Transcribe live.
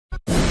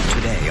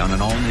on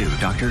an all-new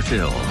Dr.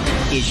 Phil.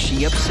 Is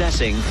she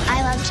obsessing?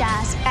 I love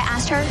Jazz. I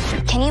asked her,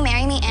 can you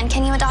marry me and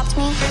can you adopt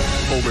me?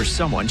 Over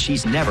someone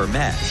she's never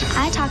met.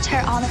 I talk to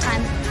her all the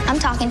time. I'm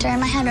talking to her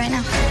in my head right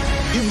now.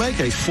 You make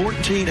a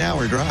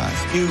 14-hour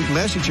drive. You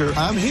message her,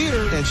 I'm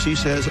here, and she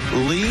says,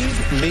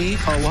 leave me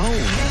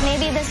alone.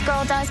 Maybe this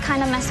girl does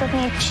kind of mess with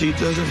me. She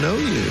doesn't know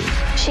you.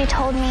 She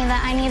told me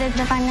that I needed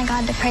to find a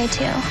God to pray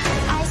to.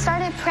 I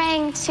started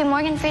praying to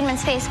Morgan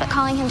Freeman's face, but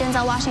calling him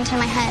Denzel Washington in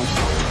my head.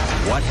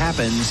 What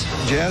happens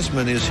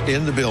Jasmine is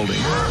in the building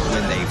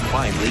when they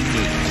finally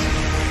meet?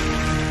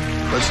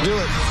 Let's do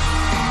it.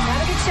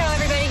 Have a good show,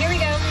 everybody. Here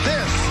we go.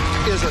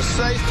 This is a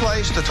safe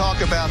place to talk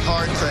about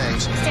hard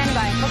things. Stand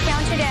by. We'll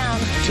count you down.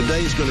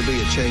 Today is going to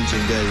be a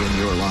changing day in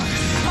your life.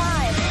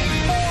 5,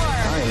 4.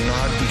 I am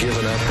not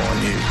giving up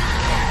on you.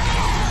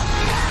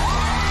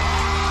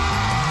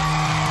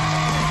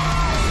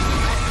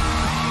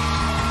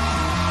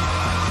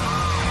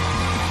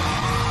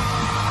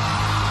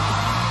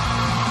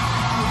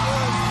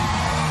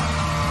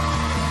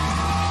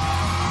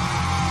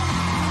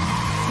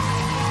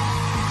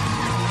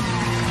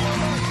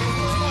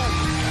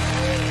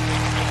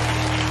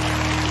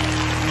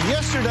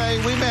 Yesterday,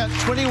 we met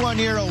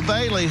 21-year-old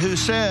Bailey, who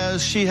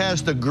says she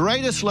has the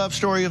greatest love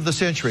story of the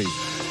century.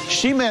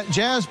 She met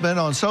Jasmine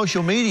on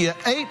social media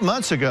 8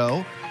 months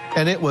ago,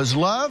 and it was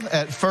love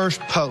at first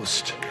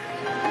post.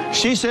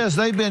 She says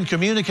they've been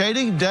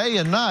communicating day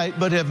and night,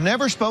 but have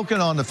never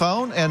spoken on the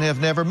phone and have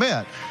never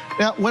met.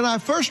 Now, when I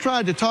first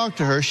tried to talk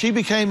to her, she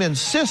became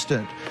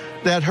insistent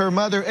that her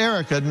mother,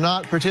 Erica,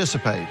 not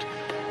participate.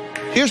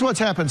 Here's what's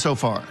happened so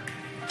far.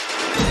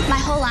 My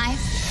whole life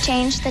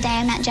changed the day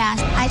I met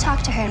Jazz. I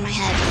talk to her in my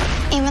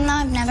head. Even though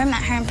I've never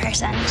met her in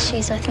person,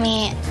 she's with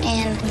me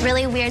in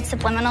really weird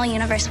subliminal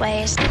universe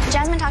ways.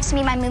 Jasmine talks to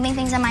me by moving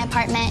things in my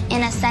apartment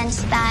in a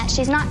sense that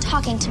she's not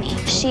talking to me.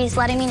 She's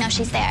letting me know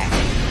she's there.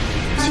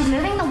 She's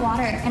moving the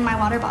water in my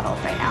water bottle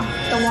right now.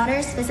 The water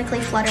is physically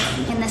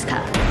fluttering in this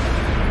cup.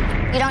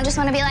 You don't just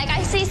want to be like,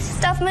 I see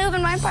stuff move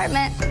in my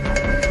apartment.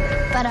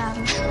 But,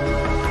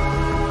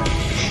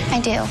 I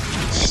do.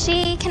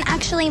 She can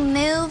actually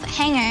move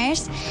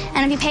hangers,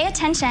 and if you pay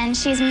attention,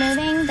 she's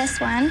moving this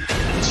one.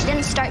 She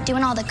didn't start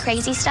doing all the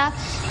crazy stuff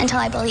until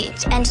I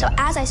believed. And so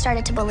as I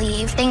started to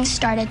believe, things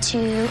started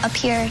to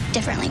appear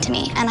differently to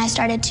me, and I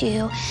started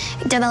to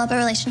develop a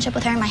relationship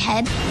with her in my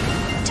head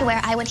to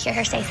where I would hear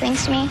her say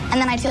things to me, and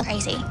then I'd feel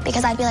crazy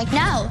because I'd be like,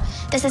 no,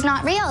 this is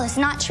not real, this is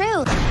not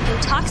true.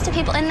 Who talks to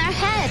people in their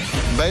head?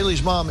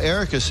 Bailey's mom,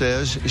 Erica,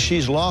 says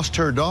she's lost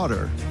her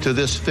daughter to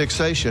this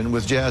fixation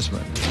with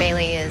Jasmine.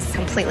 Bailey is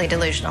completely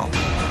delusional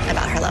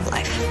about her love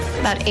life.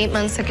 About 8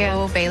 months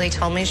ago, Bailey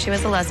told me she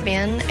was a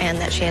lesbian and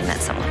that she had met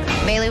someone.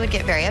 Bailey would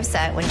get very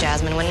upset when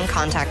Jasmine wouldn't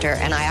contact her,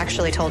 and I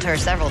actually told her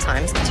several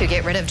times to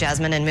get rid of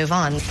Jasmine and move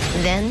on.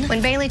 Then,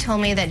 when Bailey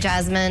told me that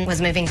Jasmine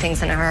was moving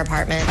things into her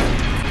apartment,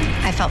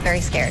 I felt very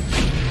scared.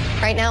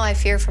 Right now, I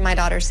fear for my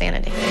daughter's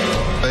sanity.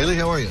 Bailey,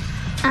 how are you?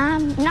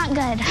 Not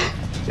good.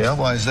 Yeah,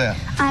 why is that?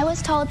 I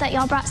was told that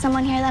y'all brought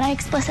someone here that I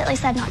explicitly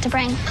said not to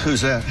bring.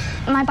 Who's that?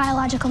 My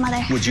biological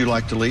mother. Would you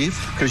like to leave?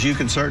 Because you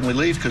can certainly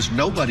leave, because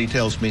nobody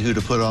tells me who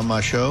to put on my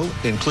show,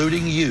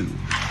 including you.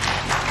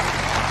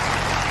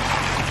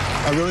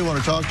 I really want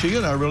to talk to you,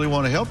 and I really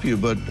want to help you,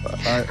 but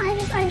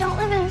I don't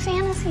live in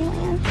fantasy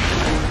land.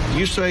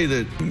 You say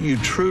that you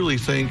truly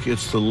think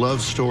it's the love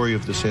story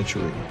of the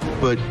century,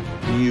 but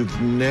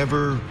you've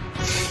never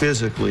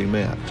physically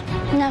met.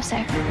 No,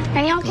 sir.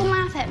 And y'all can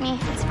laugh at me.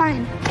 It's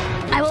fine.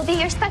 I will be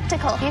your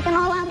spectacle. You can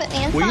all laugh at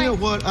me. It's well, fine. you know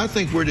what? I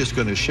think we're just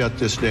going to shut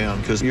this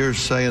down because you're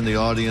saying the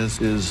audience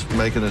is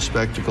making a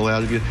spectacle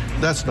out of you.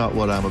 That's not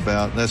what I'm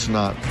about. That's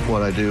not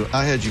what I do.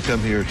 I had you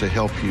come here to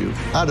help you.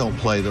 I don't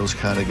play those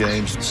kind of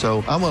games.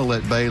 So I'm going to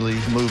let Bailey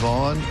move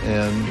on,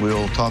 and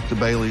we'll talk to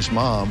Bailey's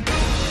mom.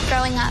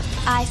 Growing up,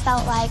 I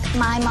felt like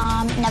my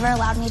mom never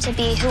allowed me to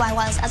be who I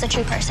was as a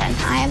true person.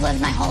 I have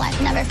lived my whole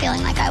life never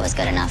feeling like I was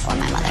good enough for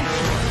my mother.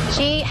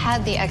 She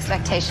had the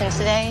expectation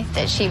today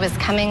that she was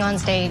coming on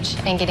stage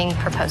and getting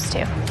proposed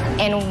to.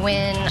 And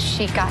when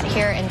she got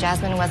here and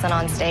Jasmine wasn't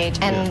on stage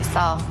and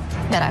saw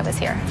that I was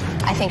here,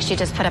 I think she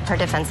just put up her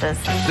defenses.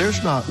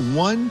 There's not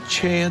one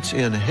chance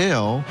in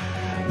hell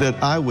that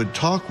I would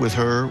talk with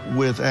her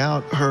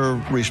without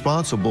her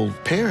responsible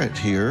parent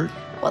here.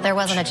 Well, there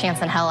wasn't a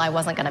chance in hell I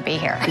wasn't going to be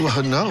here.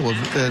 Well, no,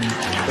 and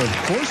of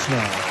course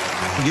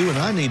not. You and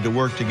I need to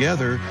work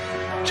together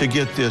to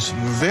get this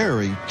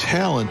very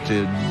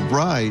talented,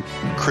 bright,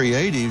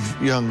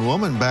 creative young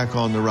woman back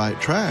on the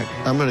right track.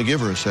 I'm going to give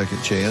her a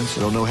second chance.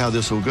 I don't know how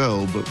this will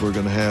go, but we're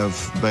going to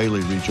have Bailey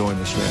rejoin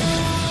us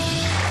next.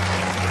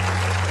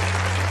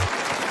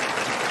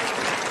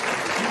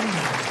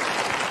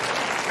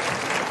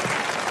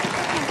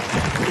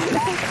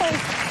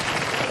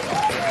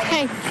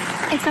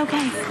 It's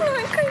okay. Oh,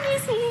 I'm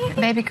crazy.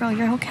 Baby girl,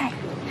 you're okay.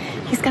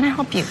 He's gonna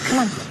help you. Come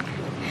on.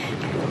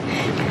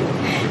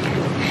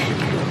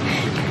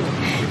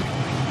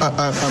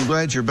 I'm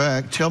glad you're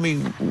back. Tell me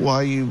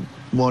why you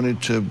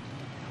wanted to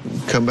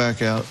come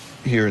back out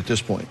here at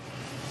this point.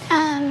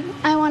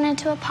 I wanted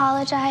to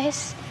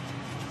apologize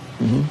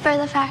for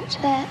the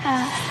fact that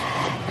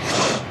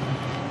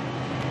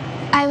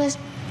I was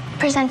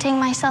presenting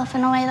myself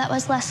in a way that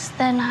was less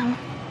than,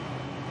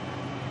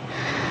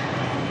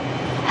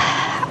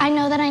 I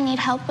know that I need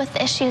help with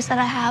the issues that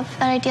I have,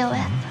 that I deal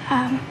with.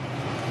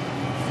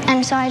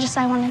 And so I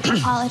wanted to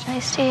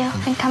apologize to you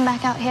and come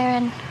back out here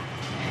and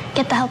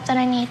get the help that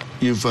I need.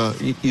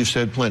 You've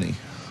said plenty,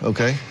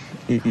 okay?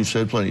 You've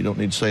said plenty. You don't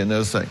need to say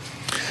another thing.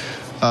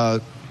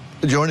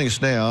 Joining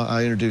us now,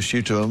 I introduced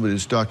you to him, but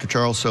it's Dr.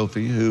 Charles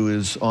Sophie, who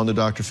is on the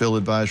Dr. Phil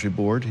Advisory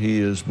Board.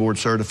 He is board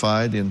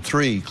certified in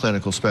 3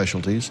 clinical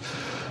specialties: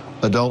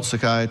 adult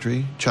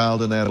psychiatry,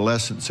 child and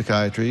adolescent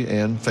psychiatry,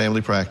 and family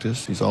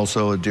practice. He's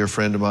also a dear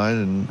friend of mine,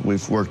 and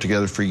we've worked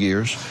together for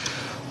years.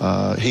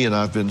 He and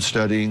I have been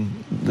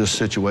studying this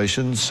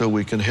situation so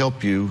we can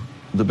help you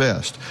the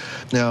best.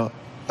 Now,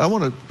 I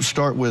want to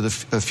start with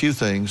a few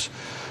things,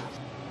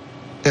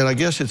 and I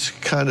guess it's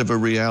kind of a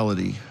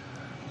reality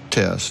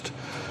test.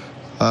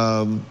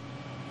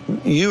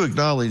 You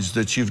acknowledge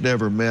that you've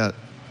never met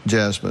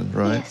Jasmine,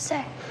 right? Yes,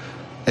 sir.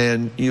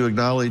 And you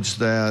acknowledge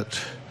that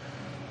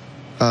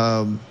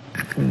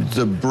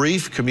the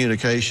brief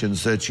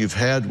communications that you've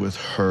had with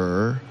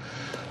her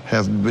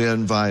have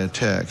been via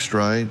text,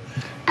 right?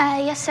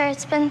 Yes, sir.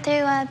 It's been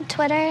through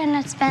Twitter, and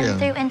it's been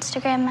through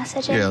Instagram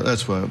messaging. Yeah,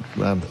 that's why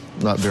I'm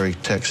not very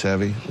tech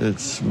savvy.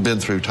 It's been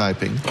through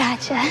typing.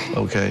 Gotcha.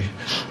 Okay.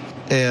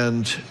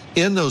 And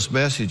in those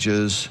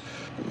messages,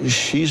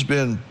 she's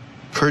been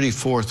pretty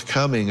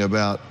forthcoming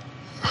about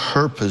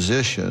her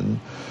position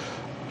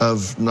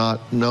of not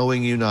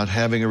knowing you, not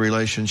having a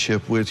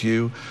relationship with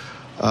you.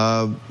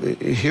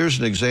 Here's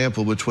an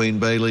example between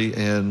Bailey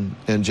and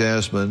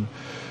Jasmine.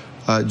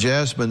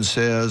 Jasmine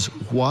says,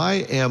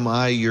 "Why am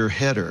I your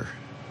header?"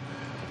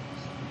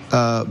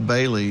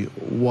 Bailey,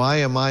 "Why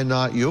am I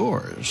not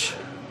yours?"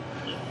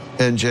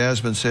 And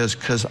Jasmine says,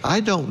 "'Cause I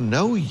don't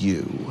know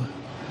you."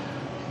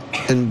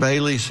 And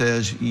Bailey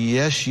says,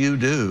 "Yes, you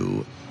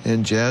do."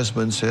 And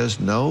Jasmine says,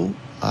 "No,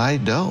 I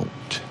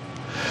don't."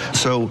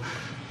 So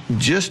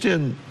just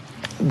in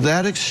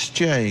that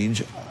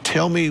exchange,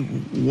 tell me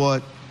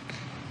what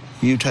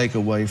you take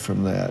away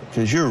from that,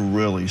 because you're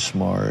really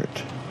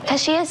smart.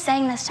 Because she is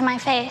saying this to my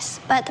face,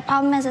 but the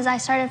problem is I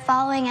started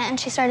following it and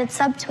she started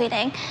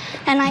subtweeting.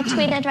 And I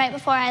tweeted right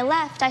before I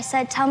left, I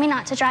said, "Tell me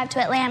not to drive to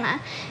Atlanta."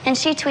 And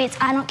she tweets,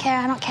 I don't care,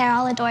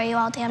 I'll adore you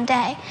all damn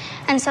day."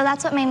 And so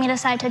that's what made me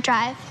decide to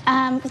drive.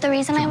 The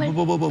reason I would...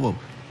 Whoa.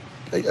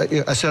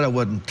 I said I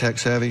wasn't tech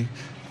savvy.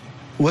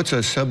 What's a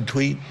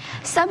subtweet?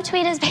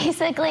 Subtweet is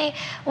basically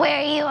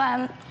where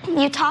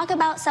you talk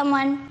about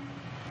someone,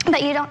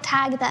 but you don't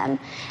tag them.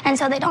 And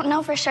so they don't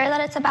know for sure that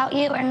it's about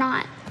you or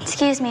not.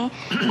 Excuse me.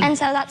 And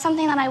so that's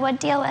something that I would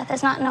deal with,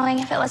 is not knowing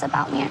if it was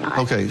about me or not.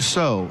 Okay,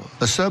 so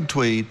a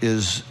subtweet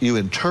is you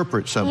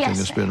interpret something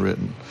that's been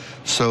written.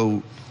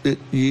 So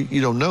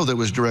you don't know that it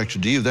was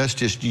directed to you. That's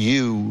just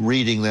you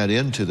reading that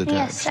into the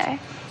text. Yes, sir.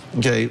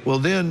 Okay, well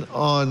then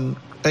on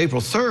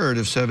April 3rd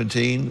of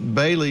 17,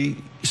 Bailey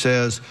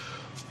says,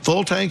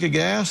 "Full tank of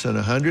gas and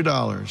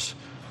 $100.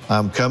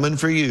 I'm coming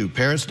for you.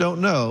 Parents don't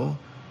know.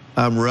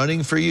 I'm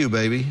running for you,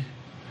 baby."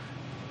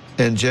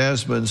 And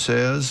Jasmine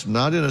says,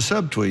 not in a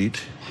subtweet,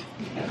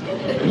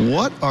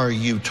 "What are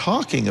you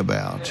talking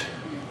about?"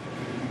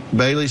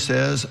 Bailey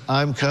says,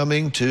 "I'm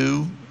coming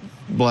to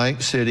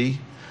blank city.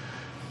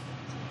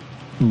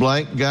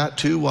 Blank got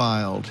too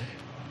wild.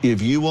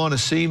 If you want to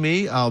see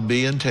me, I'll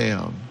be in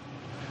town."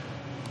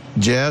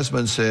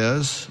 Jasmine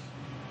says,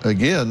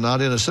 again, not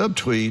in a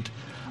subtweet,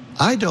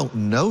 "I don't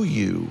know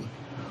you.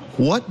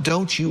 What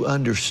don't you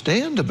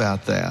understand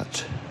about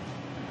that?"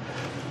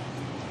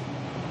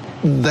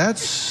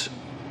 That's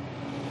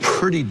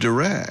pretty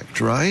direct,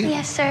 right?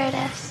 Yes, sir, it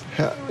is.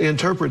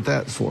 Interpret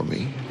that for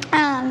me.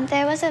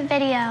 There was a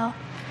video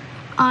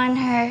on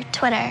her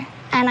Twitter,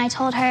 and I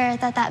told her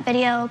that that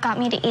video got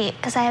me to eat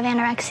because I have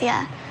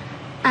anorexia.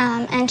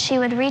 And she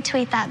would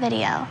retweet that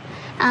video.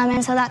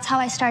 And so that's how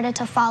I started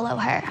to follow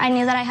her. I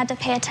knew that I had to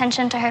pay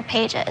attention to her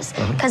pages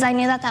because I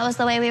knew that that was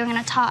the way we were going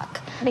to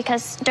talk,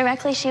 because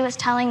directly she was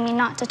telling me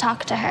not to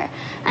talk to her.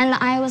 And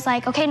I was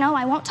like, "Okay, no,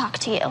 I won't talk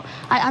to you.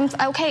 I'm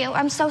okay,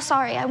 I'm so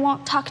sorry. I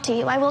won't talk to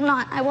you. I will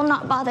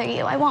not bother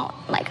you. I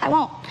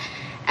won't.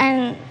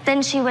 And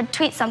then she would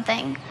tweet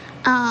something.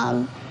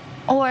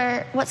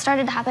 Or what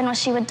started to happen was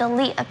she would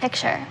delete a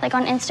picture, like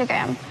on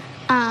Instagram.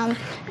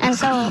 And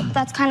so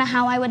that's kind of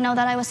how I would know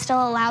that I was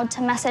still allowed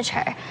to message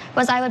her,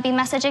 was I would be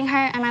messaging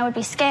her and I would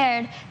be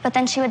scared, but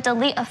then she would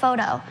delete a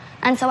photo.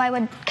 And so I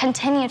would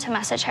continue to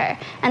message her,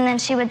 and then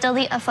she would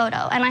delete a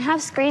photo. And I have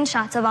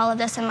screenshots of all of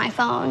this in my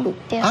phone.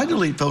 Yeah. I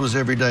delete photos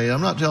every day.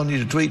 I'm not telling you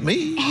to tweet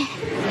me.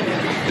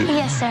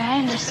 Yes, sir, I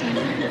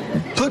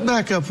understand. Put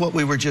back up what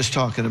we were just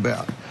talking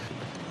about.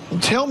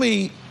 Tell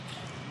me,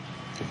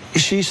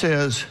 she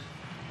says,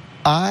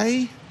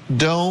 "I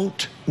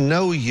don't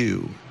know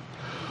you.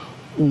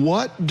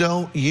 What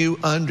don't you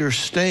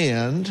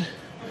understand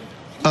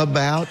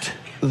about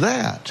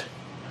that?"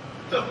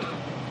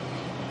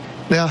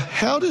 Now,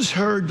 how does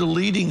her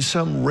deleting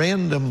some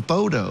random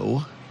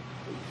photo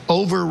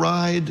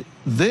override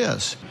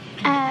this?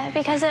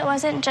 because it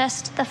wasn't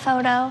just the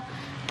photo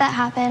that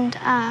happened.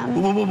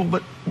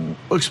 But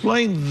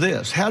explain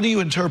this. How do you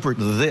interpret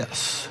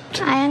this?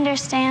 I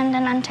understand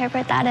and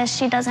interpret that as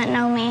she doesn't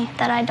know me,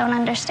 that I don't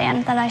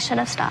understand, that I should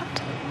have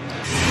stopped.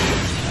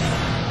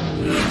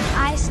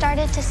 I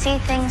started to see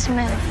things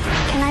move.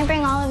 Can I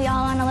bring all of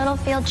y'all on a little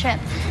field trip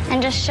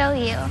and just show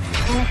you?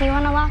 And if you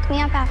want to lock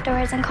me up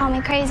afterwards and call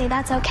me crazy,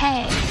 that's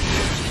okay.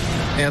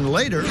 And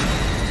later,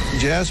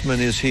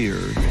 Jasmine is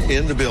here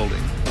in the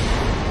building.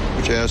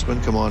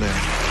 Jasmine, come on out.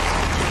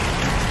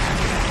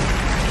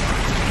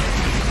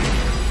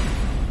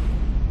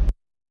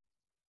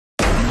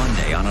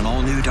 Monday on an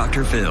all-new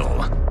Dr. Phil.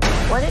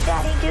 What did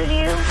Daddy do to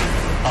you?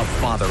 A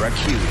father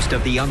accused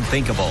of the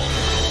unthinkable.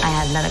 I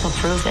have medical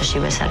proof that she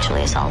was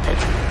sexually assaulted.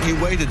 You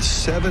waited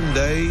 7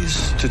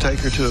 days to take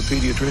her to a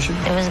pediatrician?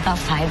 It was about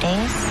 5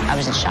 days. I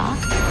was in shock.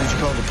 Did you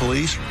call the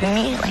police?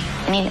 Immediately.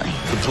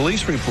 The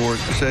police report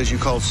says you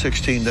called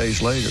 16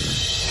 days later.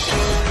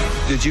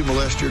 Did you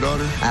molest your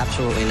daughter?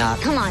 Absolutely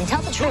not. Come on,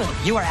 tell the truth.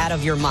 You are out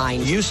of your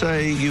mind. You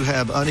say you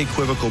have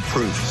unequivocal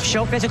proof.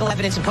 Show physical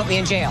evidence and put me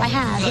in jail. I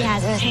have. He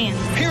has in his hand.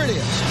 Here it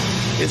is.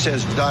 It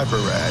says diaper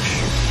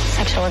rash.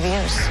 Sexual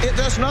abuse. It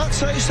does not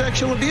say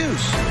sexual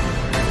abuse.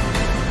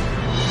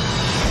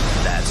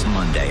 That's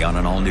Monday on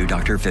an all-new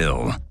Dr.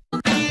 Phil.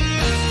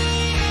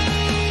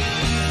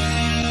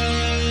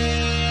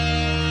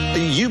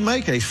 You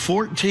make a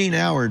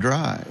 14-hour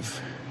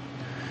drive,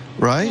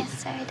 right?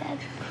 Yes, sir, I did.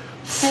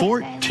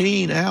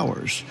 14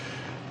 hours.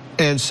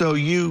 And so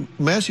you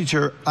message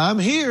her, I'm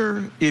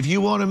here. If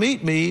you want to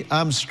meet me,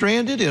 I'm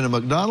stranded in a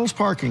McDonald's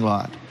parking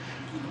lot.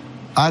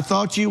 I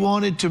thought you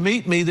wanted to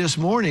meet me this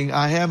morning.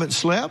 I haven't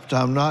slept.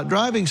 I'm not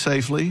driving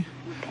safely.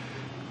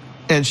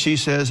 And she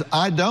says,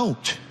 I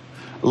don't.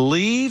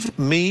 Leave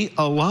me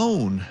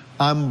alone.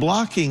 I'm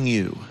blocking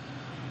you.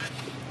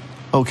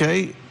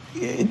 Okay?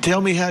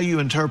 Tell me how you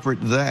interpret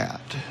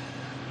that.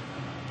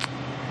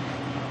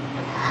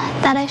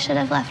 That I should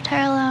have left her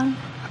alone.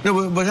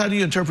 No, but how do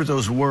you interpret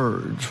those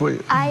words?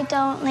 I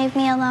don't leave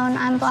me alone.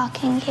 I'm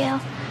blocking you.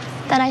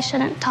 That I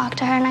shouldn't talk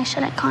to her and I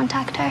shouldn't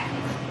contact her.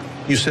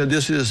 You said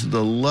this is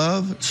the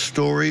love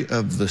story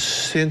of the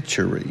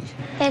century.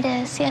 It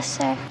is, yes,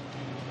 sir.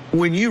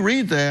 When you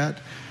read that,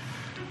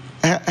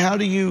 how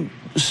do you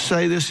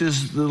say this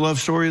is the love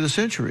story of the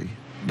century?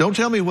 Don't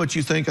tell me what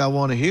you think I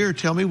want to hear.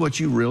 Tell me what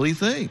you really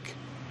think.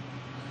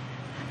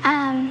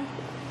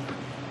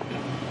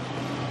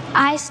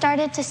 I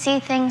started to see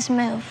things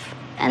move,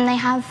 and they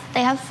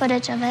have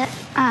footage of it.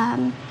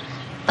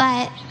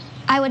 But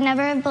I would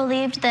never have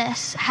believed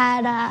this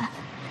had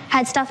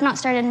stuff not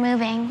started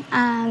moving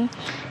on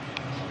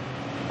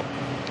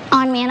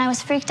me, and I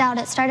was freaked out.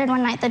 It started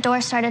one night. The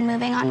door started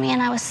moving on me,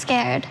 and I was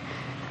scared.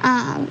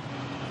 And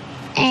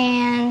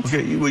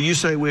okay, well, you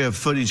say we have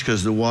footage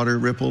because the water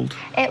rippled?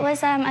 It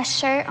was a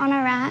shirt on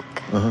a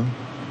rack. Uh-huh.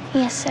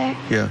 Yes, sir.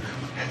 Yeah.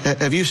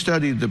 Have you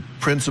studied the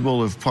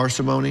principle of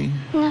parsimony?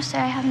 No, sir,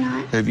 I have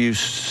not. Have you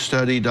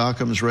studied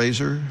Occam's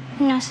razor?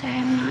 No, sir, I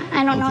have not.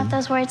 I don't know what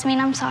those words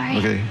mean. I'm sorry.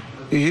 Okay.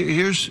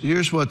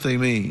 Here's what they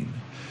mean.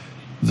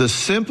 The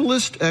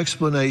simplest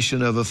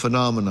explanation of a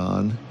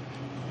phenomenon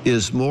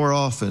is more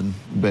often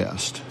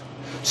best.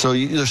 So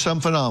there's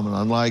some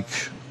phenomenon like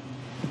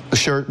a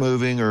shirt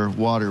moving or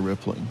water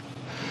rippling.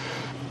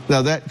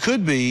 Now that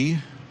could be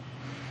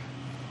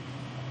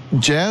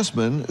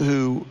Jasmine,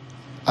 who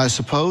I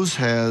suppose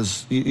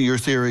has, your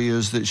theory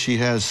is that she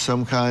has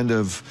some kind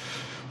of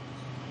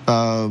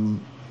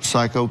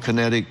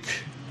psychokinetic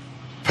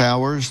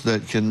powers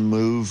that can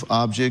move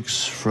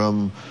objects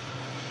from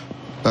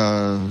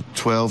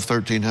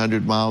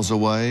 1,300 miles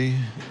away.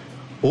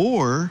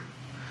 Or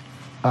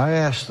I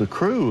asked the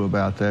crew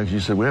about that. She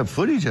said, we have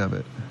footage of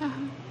it.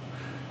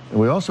 And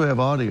we also have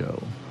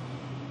audio.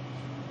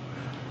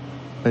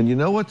 And you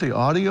know what the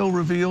audio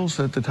reveals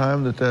at the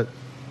time that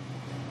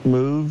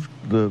moved,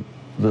 the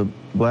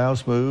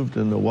blouse moved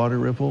and the water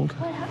rippled?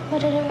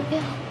 What did it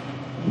reveal?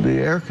 The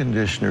air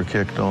conditioner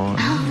kicked on.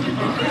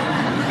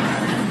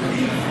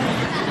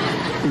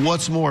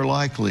 What's more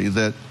likely,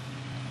 that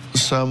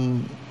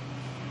some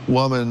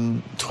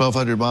woman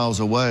 1,200 miles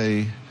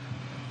away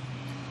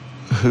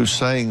who's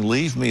saying,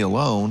 leave me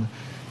alone,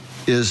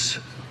 is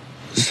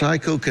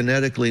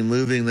psychokinetically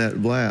moving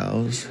that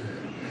blouse?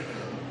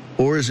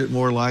 Or is it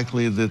more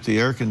likely that the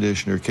air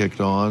conditioner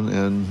kicked on?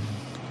 And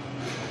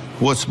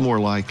what's more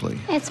likely?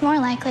 It's more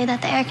likely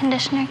that the air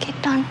conditioner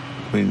kicked on.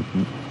 I mean,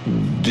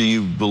 do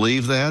you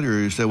believe that, or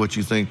is that what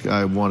you think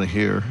I want to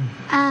hear?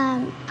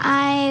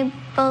 I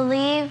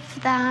believe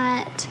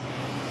that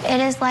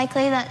it is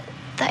likely that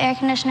the air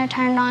conditioner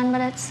turned on, but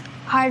it's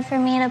hard for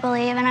me to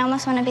believe, and I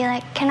almost want to be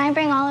like, can I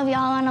bring all of y'all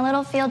on a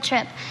little field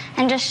trip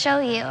and just show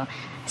you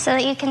so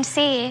that you can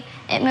see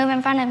it move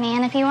in front of me,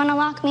 and if you want to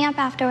lock me up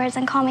afterwards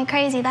and call me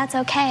crazy, that's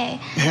okay.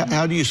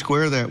 How do you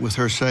square that with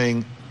her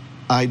saying,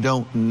 I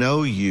don't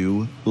know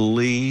you,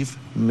 leave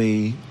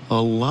me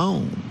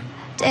alone?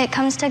 It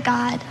comes to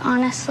God,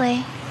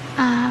 honestly.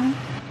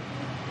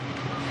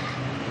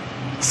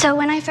 So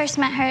when I first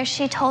met her,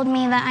 she told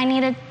me that I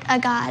needed a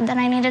God, that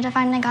I needed to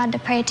find a God to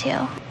pray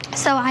to.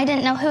 So I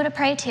didn't know who to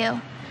pray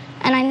to.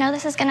 And I know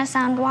this is gonna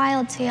sound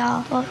wild to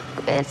y'all. Well,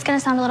 it's gonna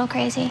sound a little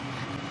crazy.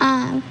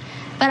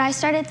 But I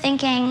started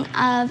thinking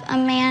of a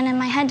man in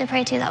my head to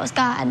pray to that was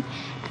God.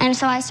 And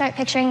so I started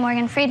picturing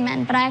Morgan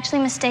Freeman, but I actually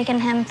mistaken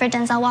him for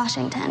Denzel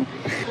Washington.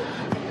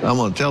 I'm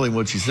gonna tell him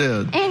what you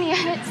said.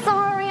 Anyway,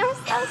 sorry, I'm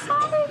so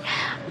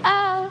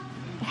sorry.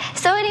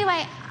 So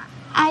anyway,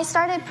 I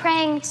started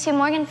praying to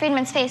Morgan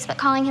Freeman's face, but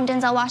calling him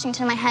Denzel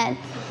Washington in my head.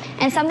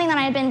 And something that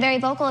I had been very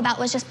vocal about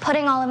was just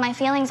putting all of my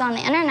feelings on the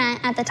internet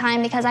at the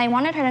time because I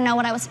wanted her to know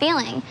what I was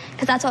feeling,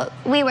 because that's what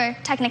we were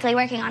technically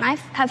working on. I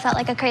have felt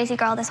like a crazy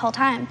girl this whole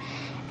time.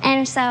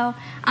 And so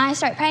I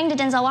start praying to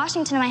Denzel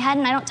Washington in my head,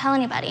 and I don't tell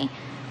anybody.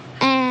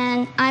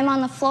 And I'm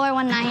on the floor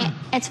one night,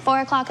 it's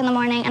 4 o'clock in the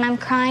morning, and I'm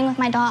crying with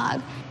my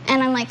dog.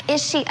 And I'm like,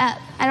 is she up?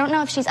 I don't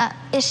know if she's up.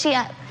 Is she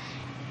up?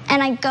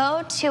 And I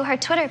go to her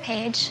Twitter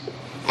page,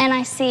 and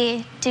I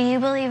see, do you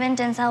believe in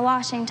Denzel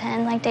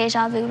Washington, like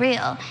deja vu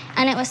real?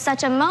 And it was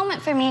such a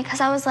moment for me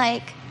because I was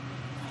like,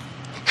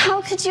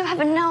 how could you have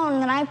known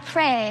that I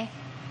pray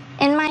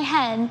in my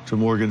head To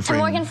Morgan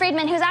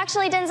Freeman, who's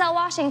actually Denzel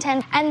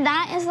Washington? And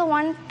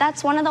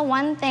that's one of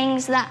the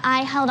things that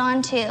I held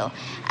on to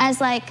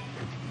as like,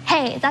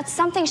 hey, that's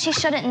something she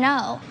shouldn't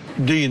know.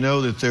 Do you know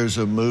that there's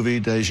a movie,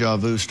 Deja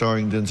Vu,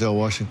 starring Denzel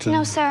Washington?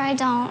 No, sir, I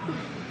don't.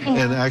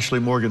 And actually,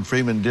 Morgan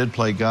Freeman did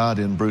play God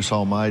in Bruce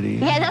Almighty.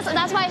 Yeah,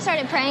 that's why I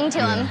started praying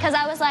to him, because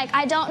I was like,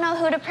 I don't know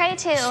who to pray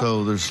to.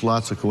 So there's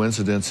lots of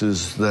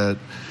coincidences that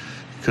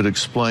could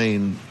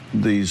explain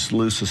these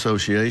loose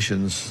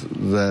associations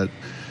that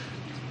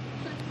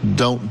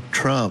don't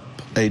trump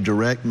a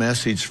direct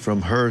message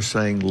from her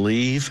saying,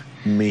 leave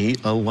me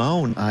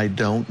alone. I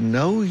don't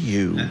know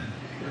you.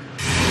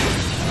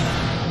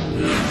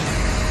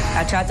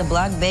 I tried to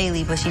block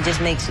Bailey, but she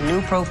just makes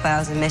new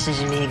profiles and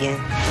messages me again.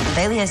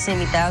 Bailey has sent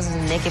me thousands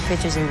of naked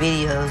pictures and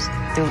videos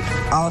through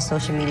all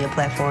social media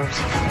platforms.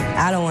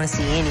 I don't want to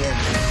see any of it.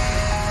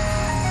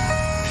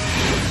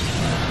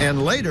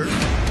 And later,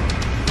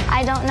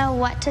 I don't know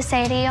what to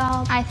say to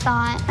y'all. I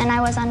thought, and I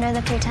was under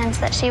the pretense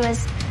that she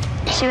was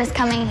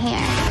coming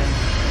here.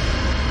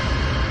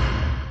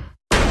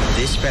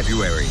 This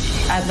February.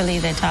 I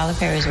believe that Tyler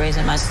Perry is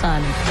raising my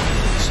son.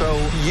 so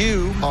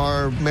you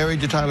are married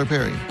to Tyler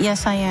Perry?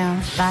 Yes, I am.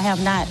 I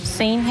have not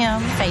seen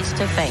him face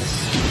to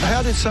face.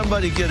 How did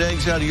somebody get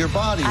eggs out of your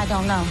body? I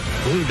don't know.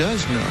 Who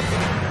does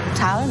know?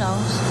 Tyler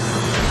knows.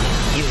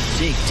 He'll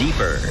dig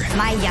deeper.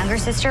 My younger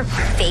sister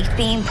faked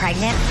being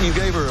pregnant. You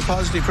gave her a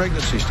positive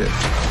pregnancy test.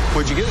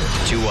 Where'd you get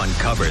it? To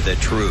uncover the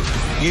truth.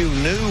 You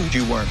knew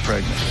you weren't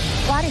pregnant.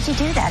 Why did you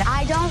do that?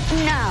 I don't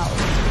know.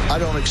 I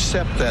don't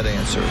accept that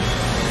answer.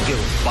 He'll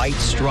fight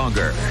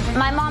stronger.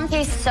 My mom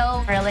is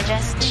so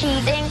religious. She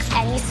thinks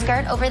any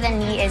skirt over the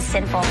knee is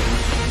sinful.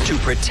 To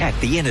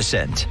protect the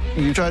innocent.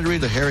 You tried to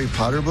read the Harry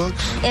Potter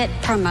books? It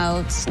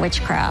promotes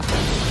witchcraft.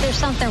 There's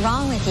something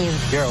wrong with you.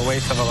 You're a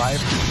waste of a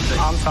life.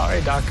 I'm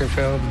sorry, Dr.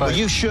 Phil, but... Well,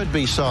 you should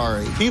be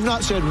sorry. You've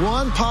not said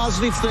one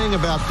positive thing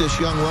about this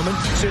young woman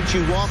since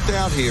you walked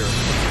out here.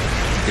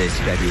 This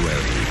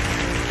February.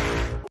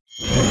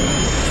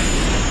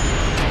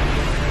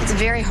 It's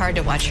very hard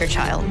to watch your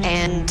child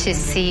and to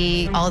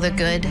see all the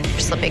good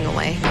slipping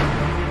away.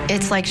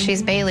 It's like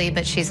she's Bailey,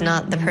 but she's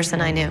not the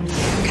person I knew.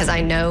 Because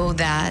I know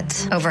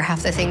that over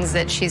half the things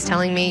that she's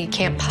telling me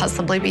can't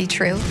possibly be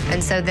true.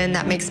 And so then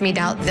that makes me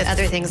doubt the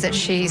other things that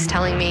she's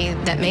telling me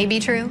that may be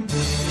true.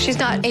 She's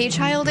not a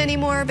child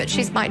anymore, but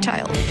she's my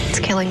child. It's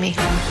killing me.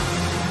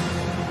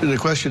 The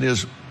question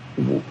is,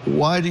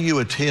 why do you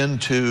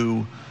attend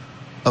to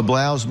a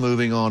blouse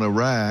moving on a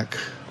rack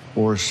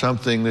or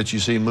something that you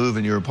see move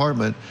in your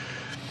apartment,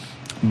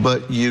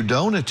 but you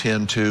don't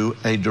attend to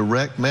a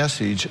direct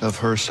message of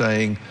her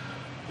saying,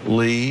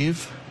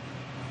 leave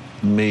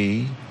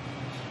me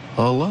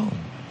alone?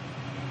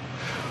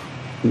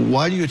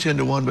 Why do you attend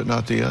to one but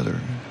not the other?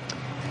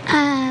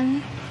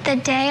 The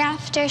day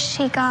after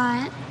she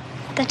got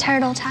the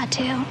turtle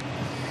tattoo,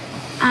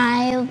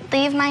 I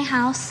leave my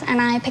house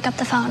and I pick up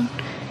the phone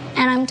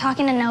and I'm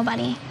talking to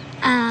nobody.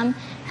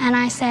 And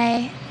I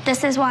say,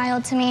 this is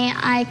wild to me.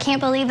 I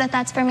can't believe that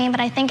that's for me, but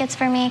I think it's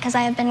for me because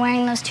I have been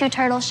wearing those 2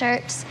 turtle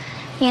shirts.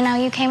 You know,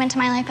 you came into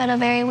my life at a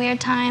very weird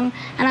time,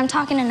 and I'm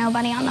talking to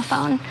nobody on the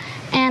phone.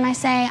 And I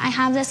say, I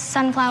have this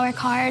sunflower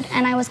card,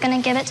 and I was going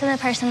to give it to the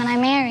person that I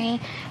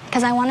marry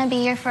because I want to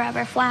be your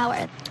forever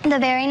flower. The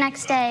very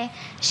next day,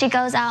 she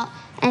goes out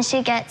and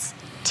she gets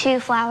 2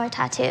 flower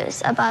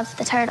tattoos above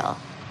the turtle.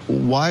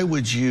 Why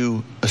would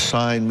you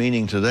assign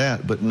meaning to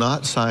that, but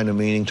not assign a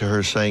meaning to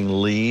her saying,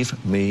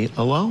 leave me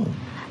alone?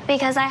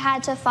 Because I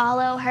had to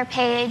follow her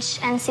page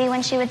and see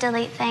when she would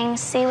delete things,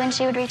 see when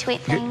she would retweet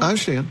things. I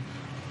understand.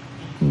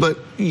 But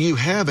you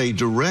have a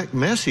direct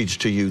message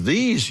to you.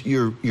 These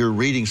you're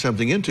reading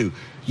something into.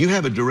 You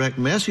have a direct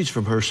message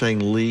from her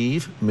saying,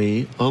 leave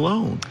me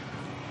alone.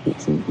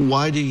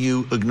 Why do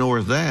you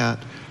ignore that,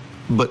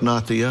 but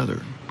not the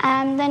other?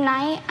 The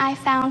night I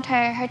found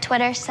her, her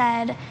Twitter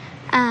said,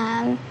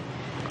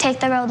 take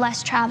the road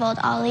less traveled,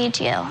 I'll lead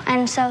you.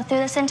 And so through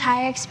this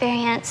entire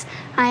experience,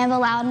 I have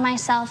allowed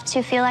myself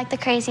to feel like the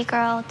crazy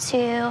girl,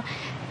 to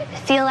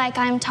feel like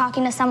I'm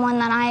talking to someone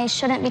that I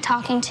shouldn't be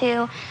talking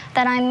to,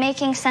 that I'm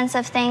making sense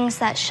of things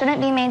that shouldn't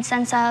be made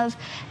sense of,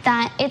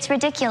 that it's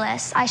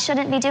ridiculous. I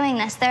shouldn't be doing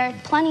this. There are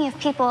plenty of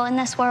people in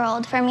this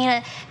world for me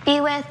to be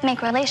with,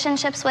 make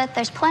relationships with.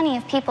 There's plenty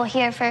of people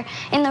here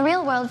in the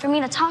real world for me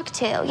to talk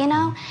to, you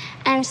know?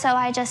 And so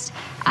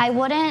I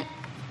wouldn't.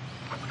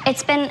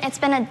 It's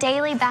been a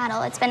daily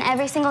battle. It's been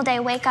every single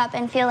day, wake up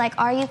and feel like,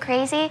 are you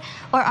crazy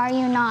or are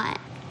you not?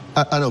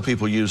 I know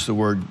people use the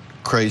word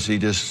crazy,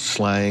 just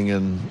slang,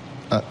 and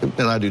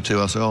I do too.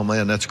 I'll say, oh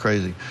man, that's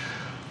crazy.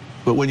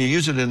 But when you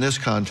use it in this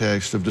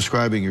context of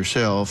describing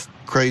yourself,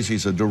 crazy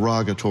is a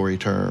derogatory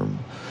term.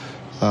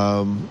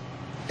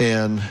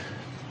 And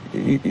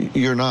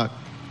you're not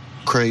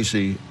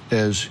crazy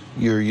as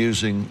you're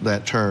using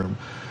that term.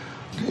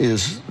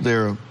 Is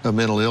there a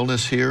mental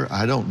illness here?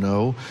 I don't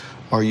know.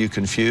 Are you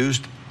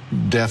confused?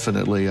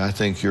 Definitely, I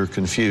think you're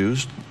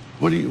confused.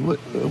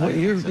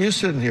 You're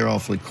sitting here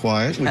awfully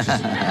quiet, which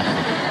is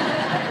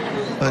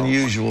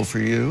unusual for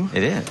you.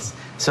 It is.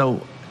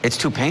 So it's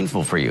too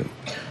painful for you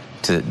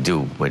to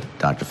do what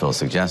Dr. Phil is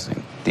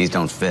suggesting. These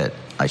don't fit.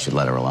 I should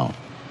let her alone.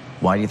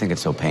 Why do you think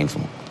it's so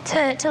painful?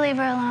 To leave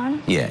her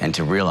alone? Yeah, and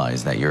to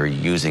realize that you're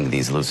using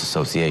these loose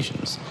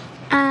associations.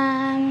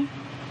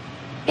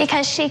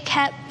 Because she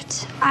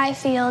kept, I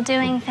feel,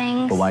 doing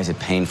things. But why is it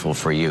painful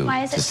for you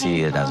to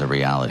see it as a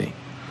reality?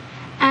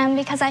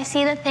 Because I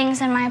see the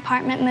things in my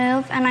apartment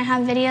move, and I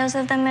have videos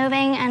of them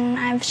moving, and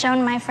I've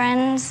shown my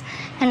friends,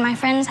 and my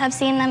friends have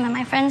seen them, and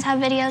my friends have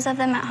videos of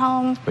them at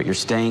home. But you're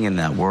staying in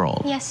that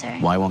world. Yes, sir.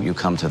 Why won't you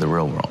come to the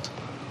real world?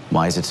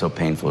 Why is it so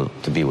painful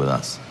to be with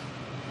us?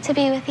 To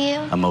be with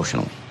you?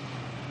 Emotionally.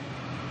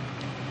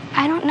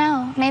 I don't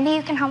know. Maybe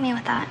you can help me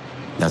with that.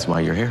 That's why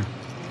you're here.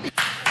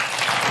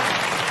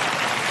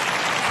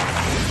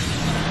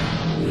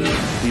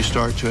 You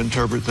start to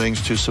interpret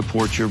things to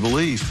support your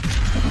belief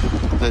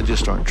that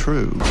just aren't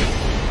true.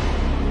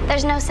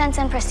 There's no sense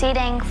in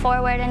proceeding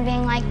forward and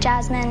being like,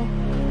 Jasmine,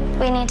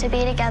 we need to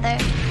be together.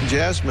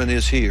 Jasmine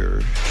is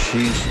here.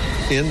 She's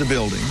in the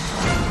building.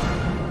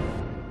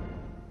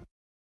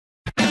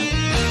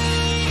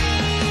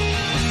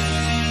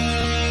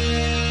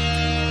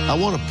 I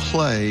want to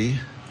play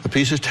a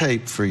piece of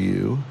tape for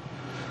you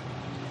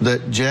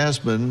that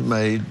Jasmine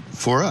made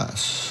for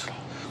us.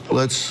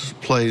 Let's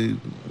play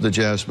the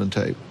Jasmine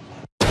tape.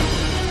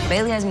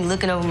 Bailey has me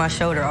looking over my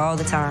shoulder all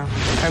the time.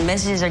 Her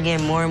messages are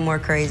getting more and more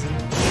crazy.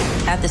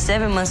 After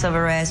 7 months of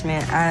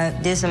harassment, I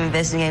did some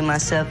investigating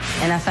myself,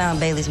 and I found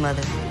Bailey's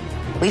mother.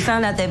 We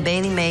found out that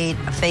Bailey made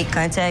a fake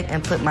contact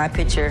and put my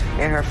picture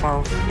in her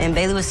phone. And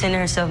Bailey was sending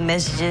herself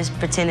messages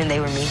pretending they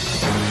were me.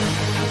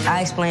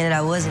 I explained that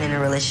I wasn't in a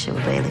relationship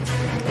with Bailey.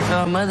 So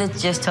her mother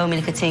just told me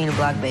to continue to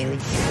block Bailey.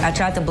 I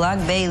tried to block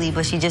Bailey,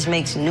 but she just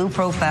makes new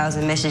profiles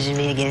and messages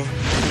me again.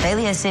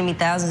 Bailey has sent me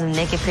thousands of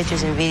naked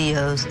pictures and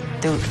videos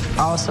through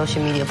all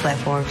social media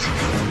platforms.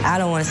 I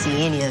don't want to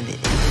see any of it.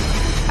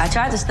 I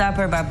tried to stop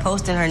her by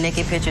posting her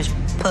naked pictures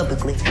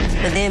publicly,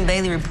 but then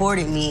Bailey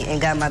reported me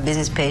and got my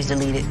business page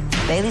deleted.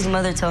 Bailey's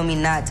mother told me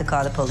not to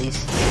call the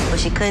police, but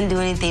she couldn't do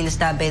anything to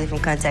stop Bailey from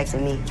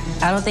contacting me.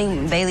 I don't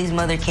think Bailey's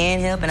mother can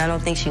help, and I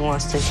don't think she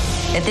wants to.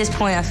 At this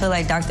point, I feel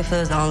like Dr.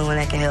 Phil is the only one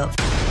that can help.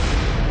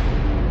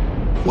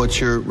 What's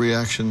your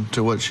reaction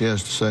to what she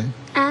has to say?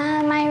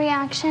 My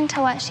reaction to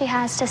what she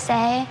has to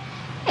say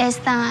is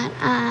that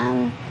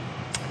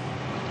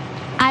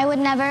I would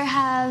never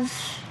have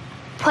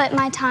put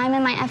my time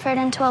and my effort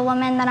into a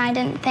woman that I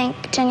didn't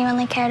think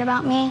genuinely cared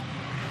about me.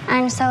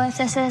 And so if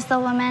this is the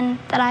woman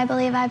that I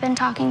believe I've been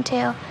talking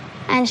to,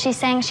 and she's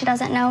saying she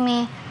doesn't know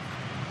me,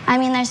 I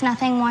mean, there's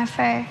nothing more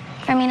for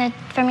me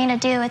to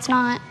do. It's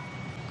not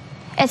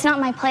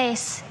my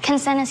place.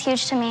 Consent is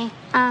huge to me.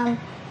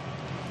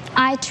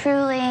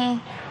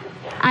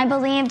 I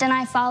believed and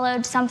I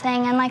followed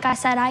something, and like I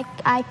said,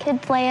 I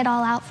could lay it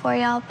all out for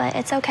y'all, but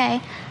it's okay.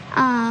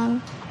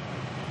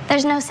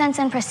 There's no sense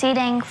in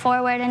proceeding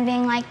forward and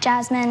being like,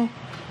 Jasmine,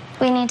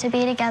 we need to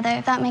be together,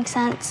 if that makes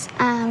sense.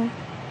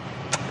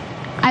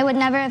 I would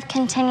never have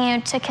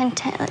continued to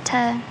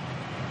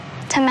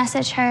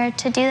message her,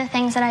 to do the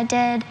things that I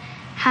did,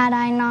 had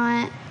I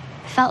not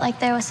felt like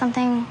there was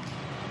something.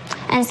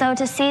 And so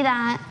to see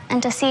that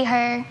and to see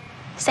her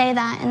say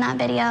that in that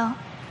video,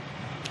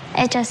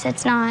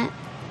 it's not.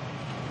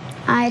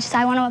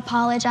 I want to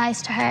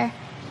apologize to her.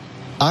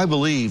 I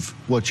believe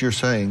what you're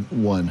saying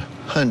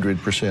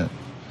 100%.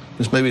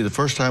 This may be the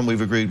first time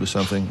we've agreed with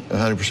something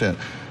 100%,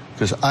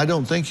 because I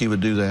don't think you would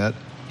do that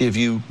if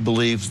you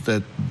believed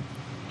that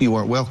you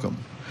weren't welcome.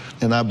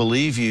 And I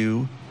believe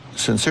you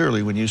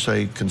sincerely when you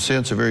say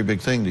consent's a very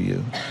big thing to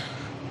you.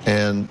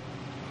 And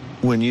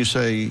when you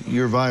say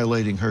you're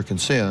violating her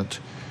consent,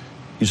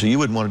 you say you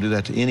wouldn't want to do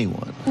that to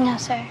anyone. No,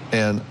 sir.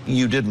 And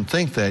you didn't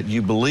think that.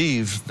 You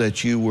believed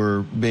that you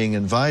were being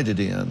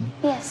invited in.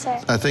 Yes,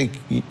 sir. I think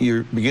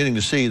you're beginning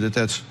to see that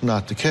that's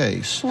not the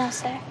case. No,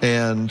 sir.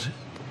 And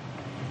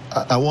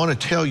I want to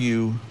tell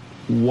you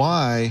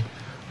why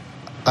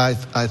I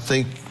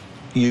think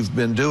you've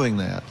been doing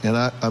that. And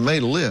I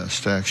made a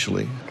list,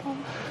 actually,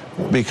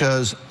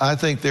 because I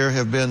think there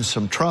have been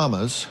some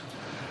traumas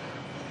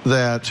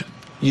that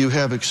you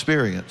have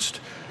experienced.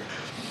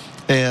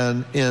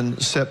 And in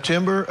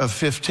September of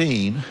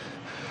 15,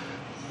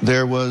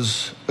 there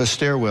was a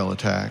stairwell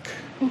attack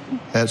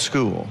at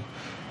school.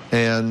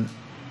 And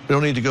we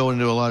don't need to go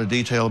into a lot of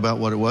detail about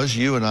what it was.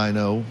 You and I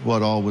know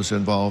what all was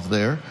involved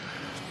there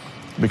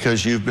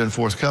because you've been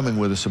forthcoming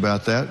with us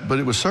about that. But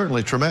it was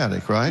certainly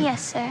traumatic, right?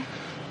 Yes, sir.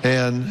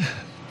 And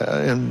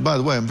by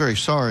the way, I'm very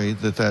sorry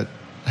that that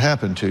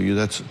happened to you.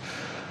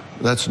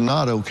 That's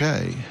not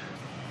okay.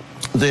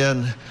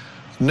 Then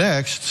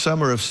next,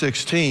 summer of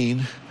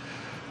 16,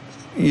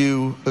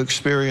 you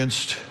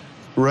experienced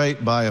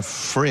rape by a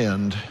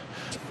friend.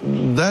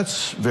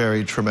 That's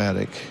very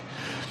traumatic.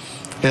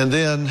 And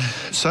then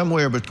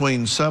somewhere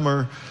between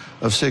summer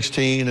of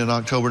 16 and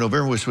October,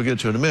 November, which we'll get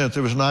to in a minute,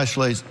 there was an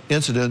isolated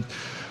incident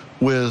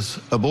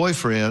with a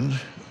boyfriend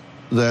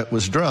that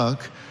was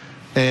drunk,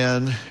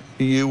 and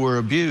you were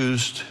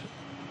abused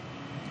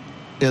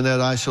in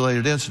that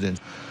isolated incident.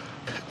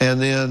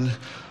 And then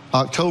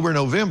October,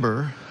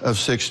 November of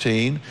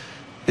 16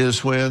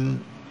 is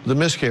when the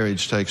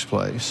miscarriage takes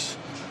place.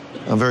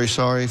 I'm very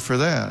sorry for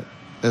that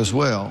as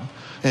well.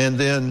 And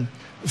then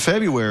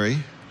February,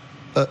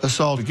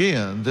 assault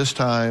again, this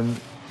time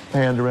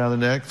hand around the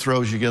neck,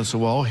 throws you against the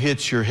wall,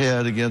 hits your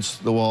head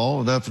against the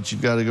wall, enough that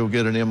you've got to go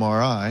get an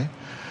MRI.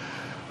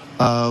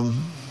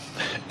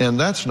 And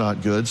that's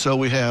not good. So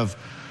we have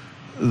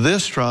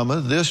this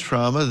trauma, this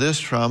trauma, this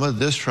trauma,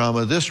 this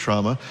trauma, this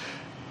trauma,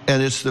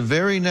 and it's the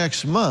very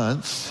next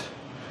month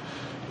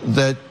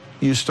that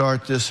you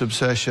start this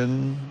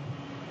obsession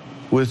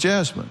with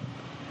Jasmine.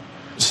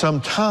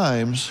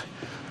 Sometimes,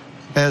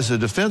 as a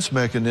defense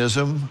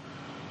mechanism,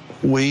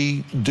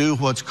 we do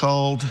what's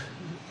called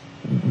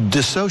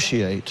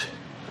dissociate,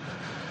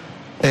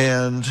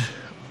 and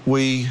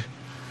we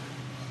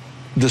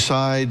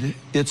decide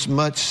it's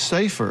much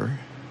safer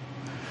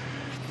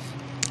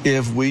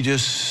if we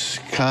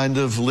just kind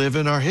of live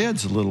in our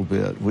heads a little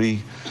bit.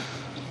 We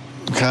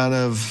kind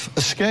of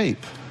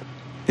escape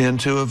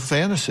into a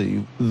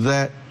fantasy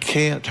that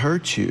can't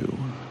hurt you.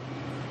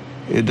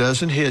 It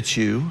doesn't hit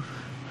you.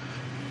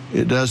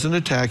 It doesn't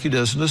attack you,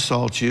 doesn't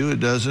assault you. It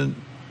doesn't,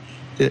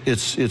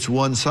 it's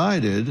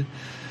one-sided.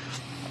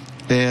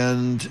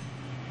 And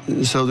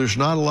so there's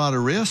not a lot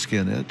of risk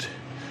in it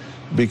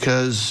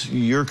because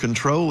you're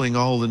controlling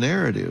all the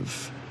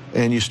narrative,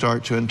 and you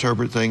start to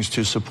interpret things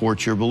to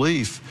support your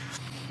belief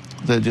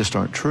that just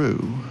aren't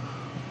true.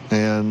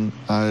 And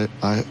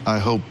I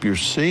hope you're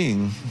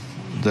seeing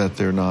that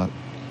they're not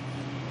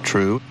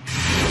true.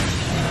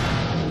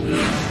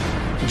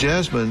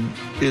 Jasmine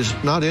is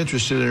not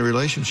interested in a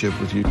relationship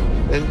with you,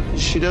 and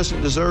she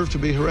doesn't deserve to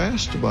be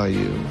harassed by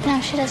you. No,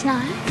 she does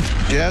not.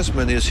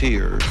 Jasmine is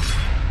here.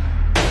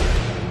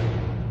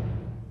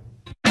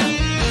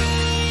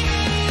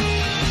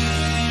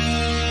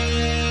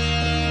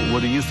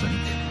 What do you think?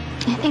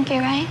 I think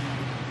you're right.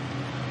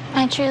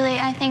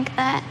 I think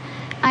that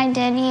I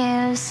did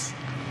use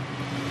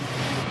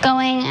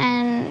going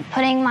and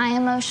putting my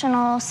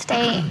emotional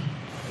state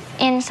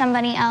in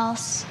somebody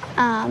else.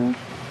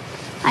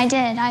 I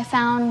did. I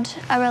found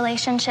a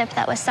relationship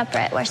that was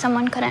separate, where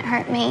someone couldn't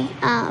hurt me.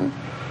 And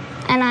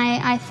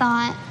I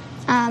thought,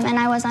 and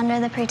I was under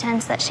the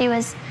pretense that she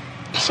was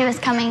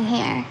coming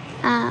here.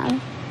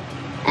 And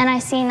I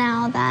see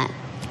now that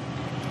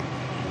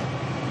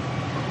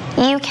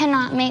you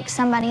cannot make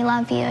somebody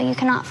love you. You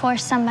cannot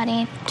force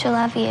somebody to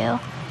love you.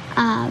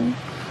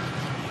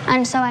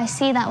 And so I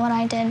see that what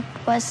I did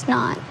was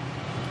not,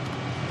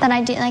 that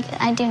I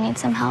do need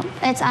some help.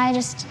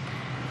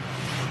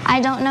 I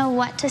don't know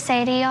what to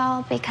say to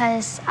y'all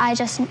because I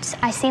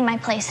see my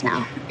place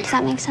now. Does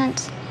that make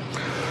sense?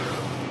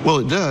 Well,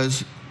 it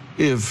does.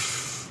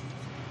 If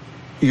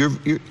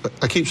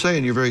I keep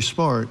saying you're very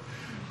smart,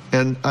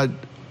 and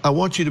I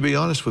want you to be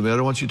honest with me. I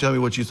don't want you to tell me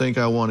what you think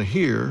I want to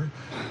hear,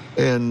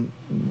 and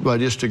by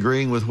just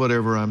agreeing with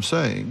whatever I'm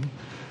saying,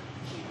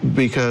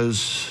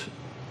 because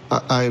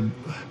I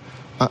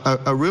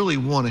really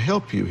want to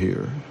help you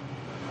here.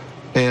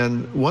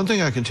 And one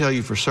thing I can tell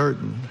you for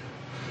certain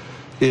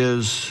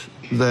is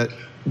that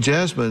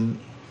Jasmine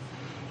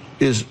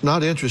is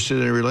not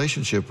interested in a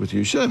relationship with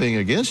you. She's not anything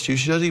against you.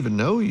 She doesn't even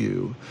know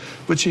you.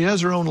 But she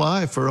has her own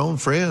life, her own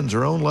friends,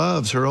 her own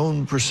loves, her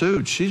own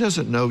pursuits. She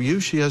doesn't know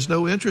you. She has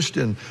no interest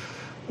in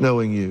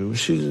knowing you.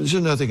 She's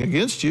nothing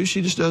against you.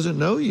 She just doesn't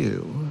know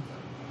you.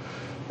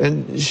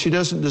 And she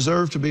doesn't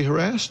deserve to be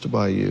harassed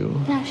by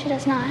you. No, she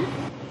does not.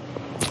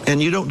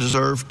 And you don't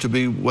deserve to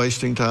be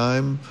wasting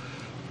time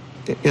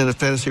in a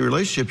fantasy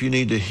relationship. You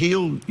need to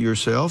heal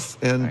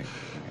yourself and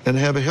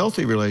have a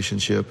healthy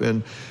relationship.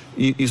 And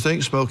you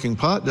think smoking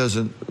pot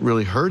doesn't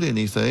really hurt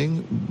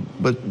anything,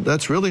 but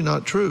that's really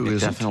not true,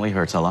 is it? It definitely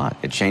hurts a lot.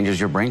 It changes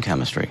your brain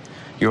chemistry.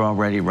 You're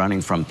already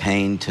running from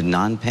pain to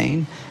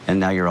non-pain, and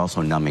now you're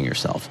also numbing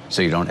yourself,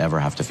 so you don't ever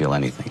have to feel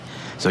anything.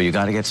 So you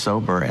got to get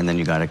sober, and then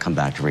you got to come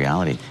back to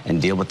reality and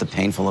deal with the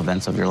painful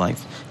events of your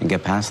life and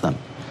get past them.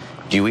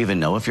 Do you even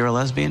know if you're a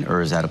lesbian,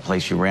 or is that a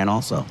place you ran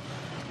also?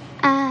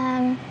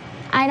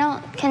 I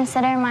don't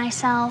consider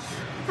myself,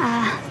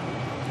 I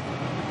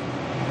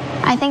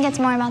think it's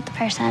more about the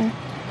person.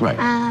 Right.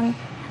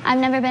 I've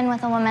never been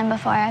with a woman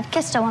before. I've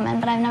kissed a woman,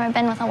 but I've never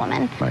been with a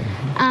woman. Right.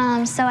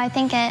 So I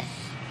think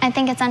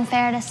it's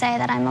unfair to say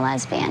that I'm a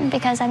lesbian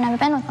because I've never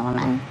been with a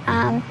woman.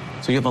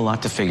 So you have a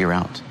lot to figure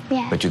out.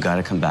 Yeah. But you got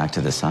to come back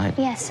to this side.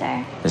 Yes,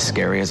 sir. As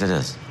scary as it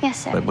is.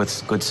 Yes, sir. But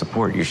with good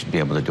support, you should be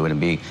able to do it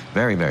and be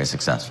very, very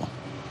successful.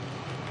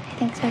 I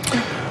think so too.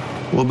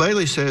 Well,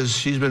 Bailey says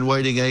she's been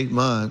waiting 8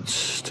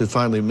 months to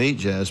finally meet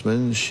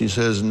Jasmine. She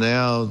says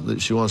now that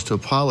she wants to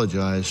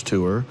apologize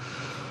to her.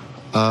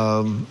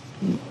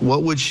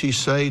 What would she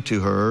say to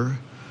her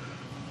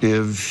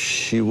if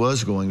she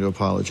was going to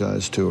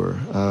apologize to her?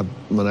 I'm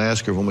going to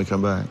ask her when we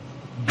come back.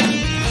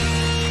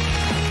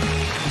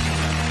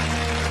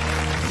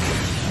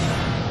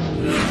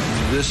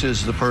 This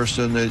is the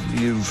person that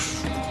you've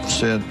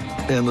sent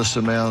endless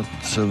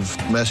amounts of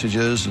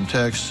messages and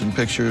texts and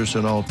pictures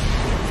and all.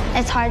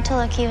 It's hard to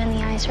look you in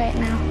the eyes right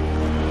now.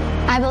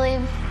 I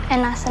believe in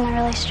us in a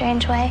really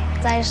strange way.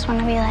 I just want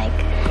to be like,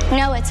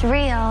 no, it's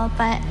real,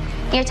 but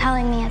you're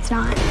telling me it's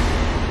not.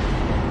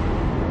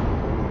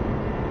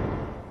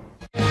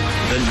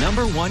 The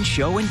 #1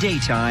 show in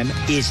daytime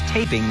is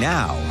taping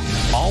now.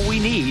 All we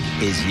need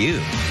is you.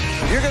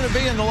 You're going to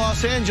be in the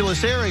Los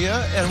Angeles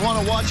area and want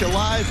to watch a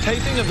live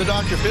taping of the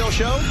Dr. Phil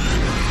Show?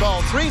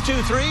 Call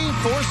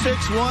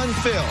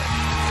 323-461-PHIL.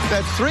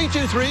 That's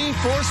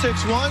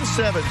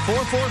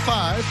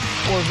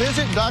 323-461-7445 or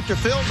visit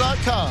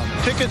drphil.com.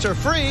 Tickets are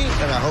free,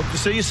 and I hope to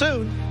see you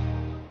soon.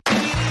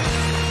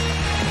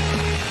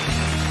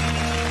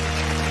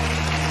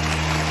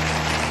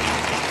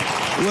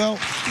 Well,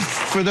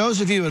 for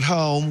those of you at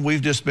home,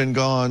 we've just been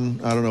gone,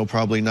 I don't know,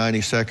 probably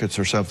 90 seconds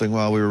or something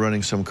while we were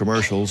running some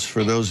commercials.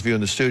 For those of you in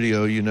the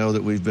studio, you know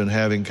that we've been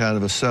having kind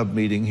of a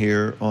sub-meeting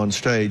here on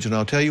stage, and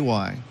I'll tell you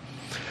why.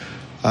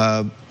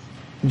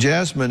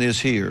 Jasmine is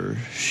here.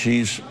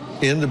 She's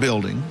in the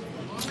building,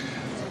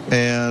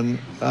 and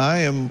I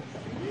am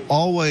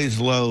always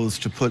loath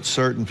to put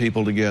certain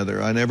people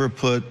together. I never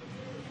put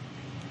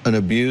an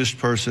abused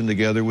person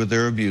together with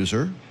their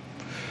abuser.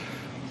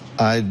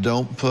 I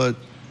don't put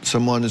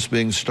someone that's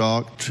being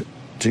stalked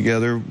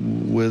together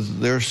with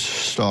their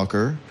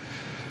stalker.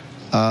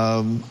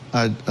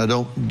 I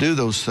don't do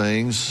those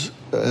things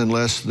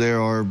unless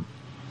there are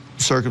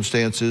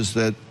circumstances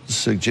that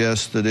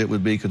suggest that it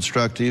would be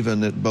constructive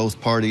and that both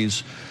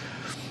parties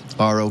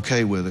are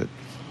okay with it.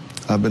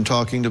 I've been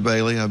talking to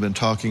Bailey, I've been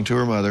talking to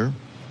her mother,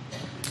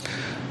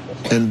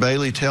 and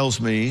Bailey tells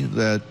me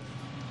that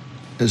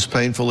as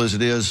painful as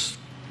it is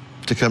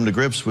to come to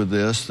grips with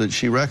this, that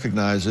she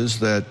recognizes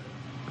that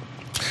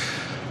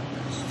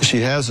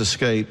she has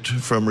escaped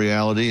from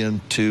reality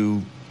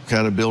into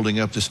kind of building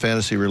up this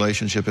fantasy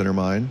relationship in her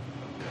mind.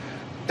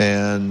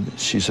 And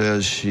she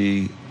says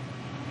she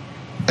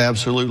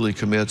absolutely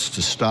commits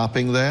to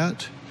stopping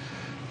that.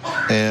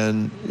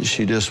 And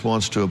she just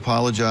wants to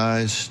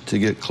apologize, to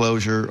get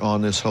closure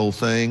on this whole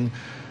thing.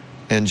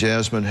 And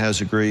Jasmine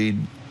has agreed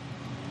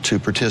to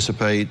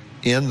participate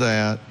in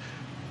that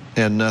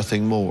and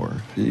nothing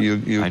more.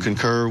 You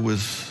concur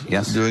with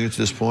doing it to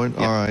this point?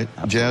 Yep, all right.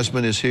 absolutely.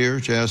 Jasmine is here.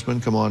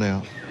 Jasmine, come on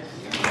out.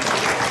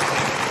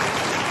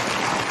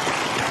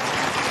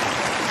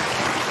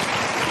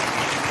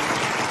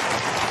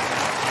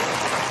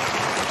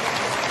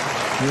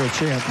 You're a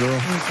champ,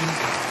 girl.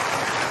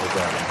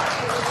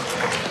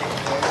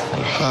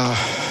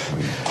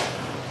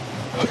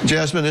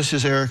 Jasmine, this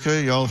is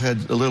Erica. Y'all have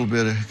had a little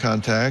bit of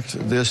contact.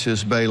 This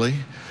is Bailey.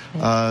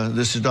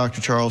 This is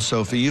Dr. Charles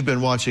Sophie. You've been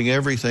watching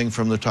everything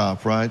from the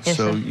top, right? Yes,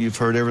 so sir. You've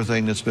heard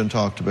everything that's been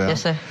talked about.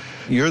 Yes, sir.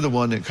 You're the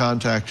one that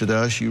contacted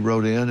us. You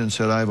wrote in and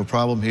said, I have a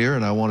problem here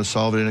and I want to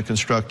solve it in a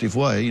constructive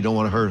way. You don't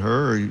want to hurt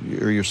her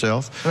or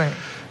yourself. Right.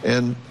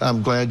 And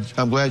I'm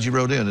glad you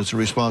wrote in. It's a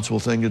responsible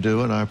thing to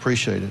do, and I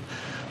appreciate it.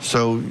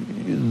 So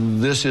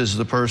this is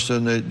the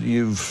person that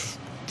you've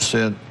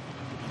sent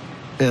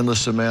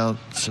endless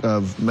amounts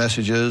of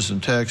messages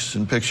and texts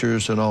and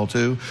pictures and all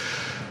to.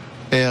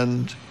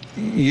 And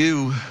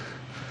you,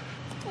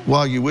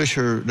 while you wish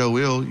her no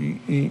ill,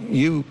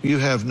 you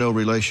have no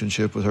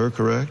relationship with her,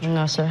 correct?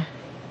 No, sir.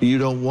 You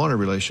don't want a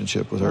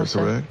relationship with her, No, sir.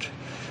 correct?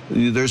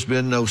 There's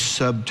been no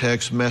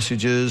subtext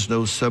messages,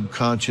 no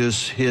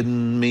subconscious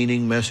hidden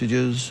meaning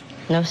messages?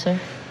 No, sir.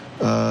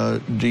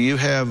 Do you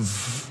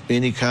have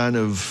any kind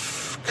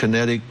of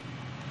kinetic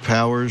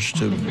powers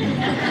to...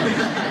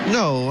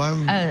 No,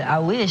 I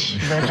wish,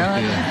 but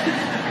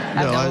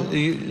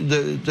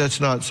that's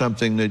not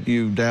something that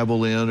you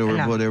dabble in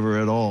or whatever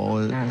at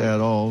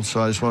all.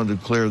 So I just wanted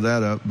to clear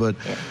that up. But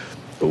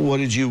what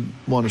did you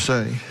want to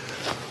say?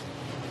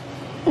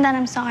 That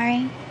I'm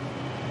sorry.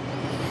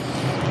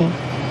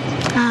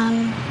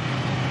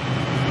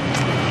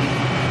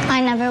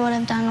 I never would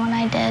have done what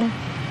I did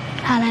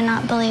had I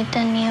not believed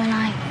in you and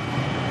I.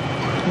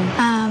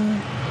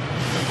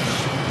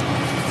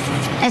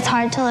 It's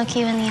hard to look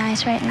you in the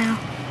eyes right now.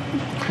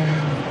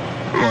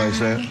 Why is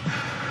that?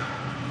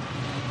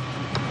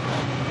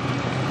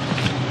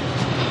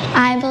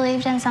 I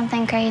believed in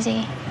something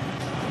crazy.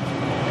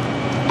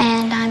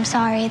 And I'm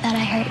sorry that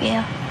I hurt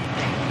you.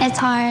 It's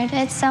hard.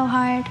 It's so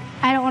hard.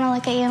 I don't want to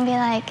look at you and be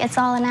like, it's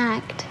all an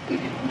act.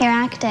 You're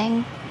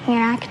acting. You're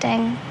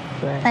acting.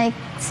 Right. Like,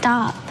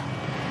 stop.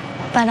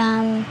 But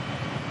I'm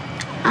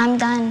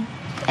done.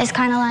 It's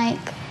kind of like,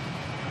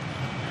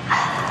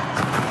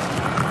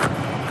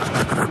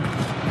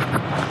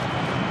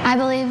 I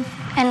believe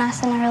in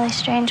us in a really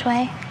strange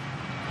way.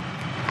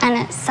 And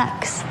it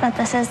sucks that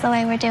this is the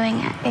way we're doing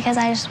it, because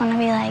I just want to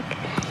be like,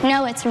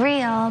 no, it's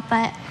real,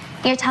 but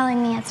you're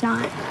telling me it's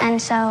not.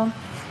 And so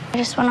I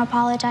just want to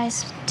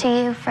apologize to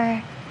you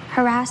for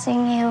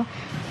harassing you.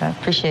 I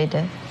appreciate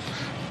that.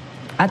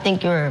 I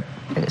think you're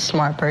a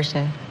smart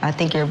person. I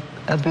think you're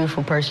a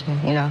beautiful person,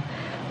 you know.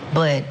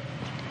 But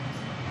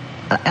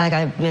like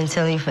I've been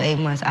telling you for 8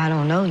 months, I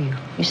don't know you.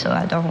 So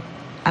I don't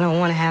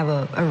want to have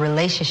a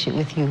relationship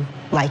with you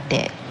like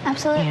that.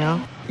 Absolutely. You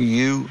know?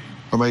 You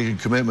are making a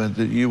commitment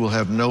that you will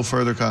have no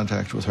further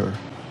contact with her.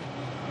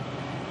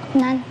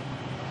 None.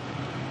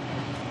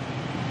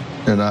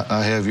 And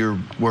I have your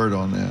word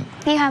on that.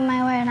 You have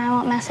my word. I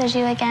won't message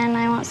you again.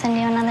 I won't send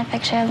you another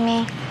picture of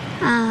me.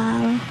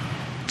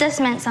 This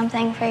meant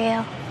something for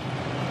you.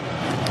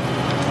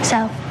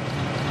 So,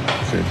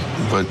 Okay,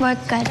 but we're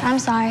good. I'm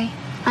sorry.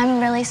 I'm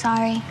really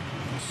sorry.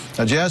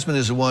 now, Jasmine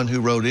is the one who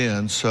wrote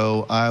in,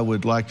 so I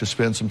would like to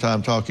spend some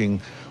time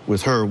talking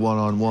with her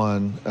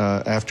one-on-one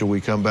after we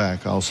come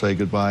back. I'll say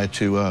goodbye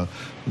to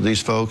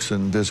these folks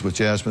and visit with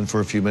Jasmine for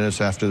a few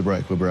minutes after the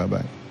break. We'll be right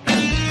back.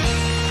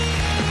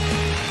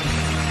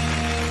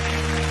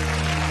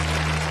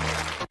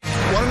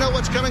 Want to know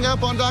what's coming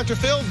up on Dr.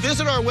 Phil?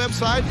 Visit our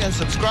website and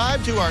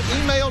subscribe to our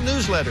email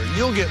newsletter.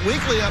 You'll get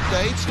weekly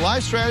updates,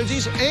 life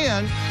strategies,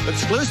 and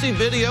exclusive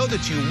video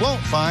that you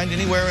won't find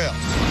anywhere else.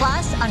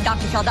 Plus, on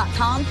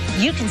drphil.com,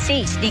 you can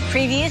see sneak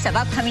previews of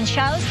upcoming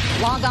shows.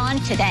 Log on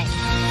today.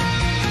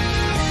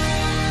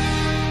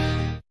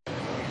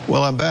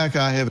 Well, I'm back.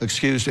 I have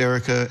excused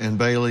Erica and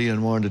Bailey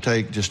and wanted to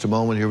take just a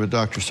moment here with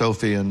Dr.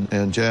 Sophie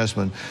and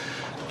Jasmine.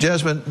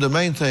 Jasmine, the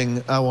main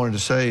thing I wanted to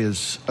say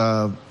is,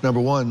 number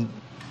one,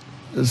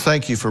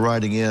 thank you for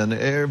writing in.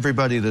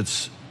 Everybody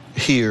that's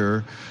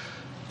here,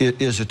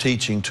 it is a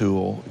teaching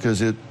tool,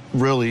 because it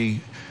really,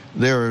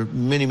 there are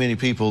many, many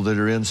people that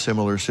are in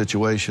similar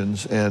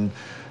situations. And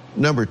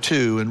number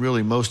two, and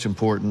really most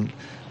important,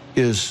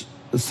 is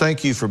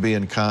thank you for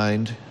being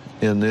kind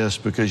in this,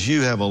 because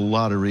you have a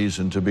lot of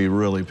reason to be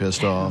really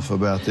pissed off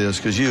about this,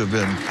 because you have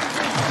been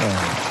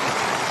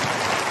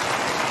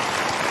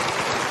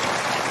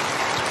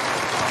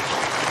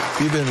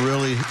you've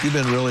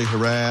been really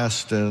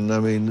harassed. And I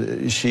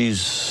mean,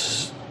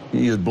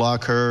 you'd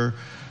block her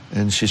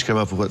and she's come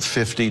up with what,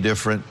 50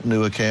 different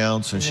new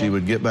accounts, and she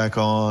would get back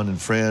on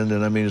and friend,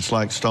 and I mean, it's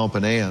like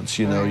stomping ants,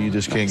 you know, you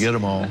just can't get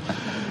them all.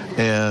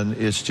 And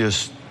it's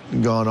just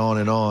gone on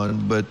and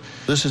on. But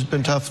this has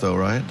been tough though,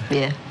 right?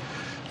 Yeah.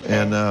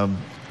 And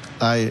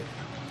I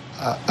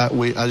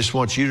just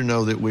want you to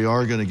know that we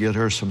are going to get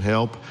her some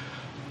help.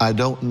 I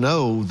don't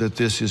know that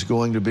this is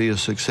going to be a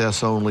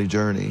success-only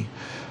journey,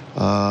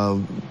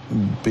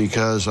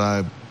 because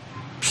I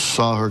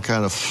saw her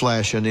kind of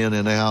flashing in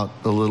and out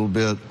a little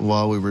bit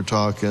while we were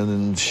talking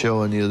and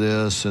showing you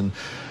this, and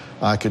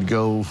I could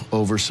go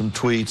over some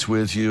tweets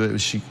with you.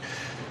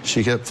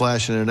 She kept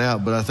flashing in and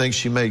out, but I think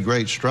she made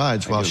great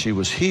strides while she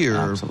was here.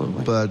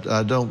 Absolutely. But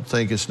I don't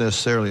think it's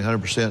necessarily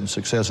 100%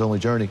 success-only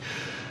journey.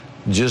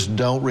 Just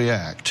don't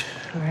react.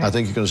 Right. I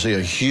think you're going to see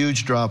a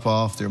huge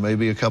drop-off. There may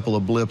be a couple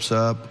of blips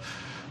up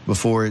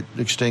before it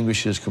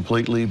extinguishes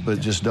completely, but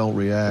just don't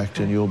react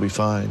and you'll be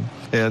fine.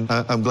 And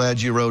I'm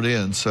glad you wrote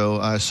in, so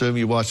I assume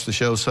you watched the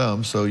show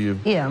some, so you...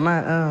 Yeah,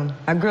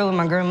 I grew up with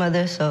my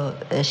grandmother, so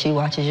she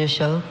watches your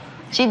show.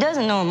 She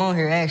doesn't know I'm on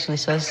here, actually,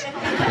 so it's,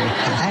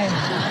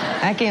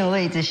 I can't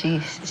wait till she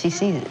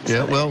sees it. So.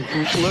 Yeah, well,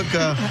 look,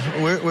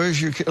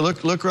 where's your...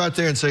 Look right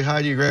there and say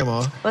hi to your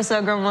grandma. What's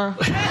up, Grandma?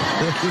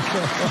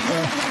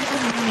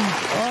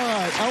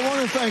 I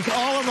want to thank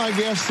all of my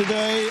guests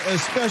today. A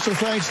special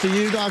thanks to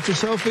you, Dr.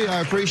 Sophie.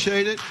 I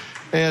appreciate it.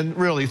 And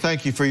really,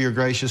 thank you for your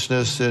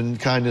graciousness and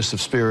kindness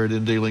of spirit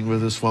in dealing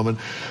with this woman.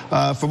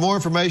 For more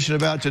information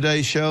about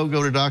today's show,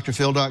 go to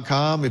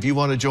drphil.com. If you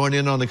want to join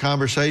in on the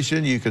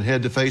conversation, you can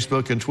head to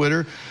Facebook and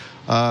Twitter.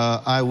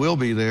 I will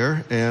be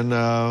there, and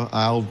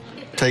I'll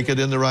take it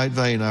in the right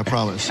vein, I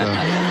promise.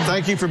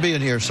 Thank you for being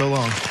here so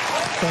long.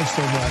 Thanks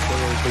so much.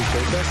 I really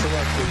appreciate it. Best of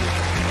luck to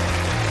you.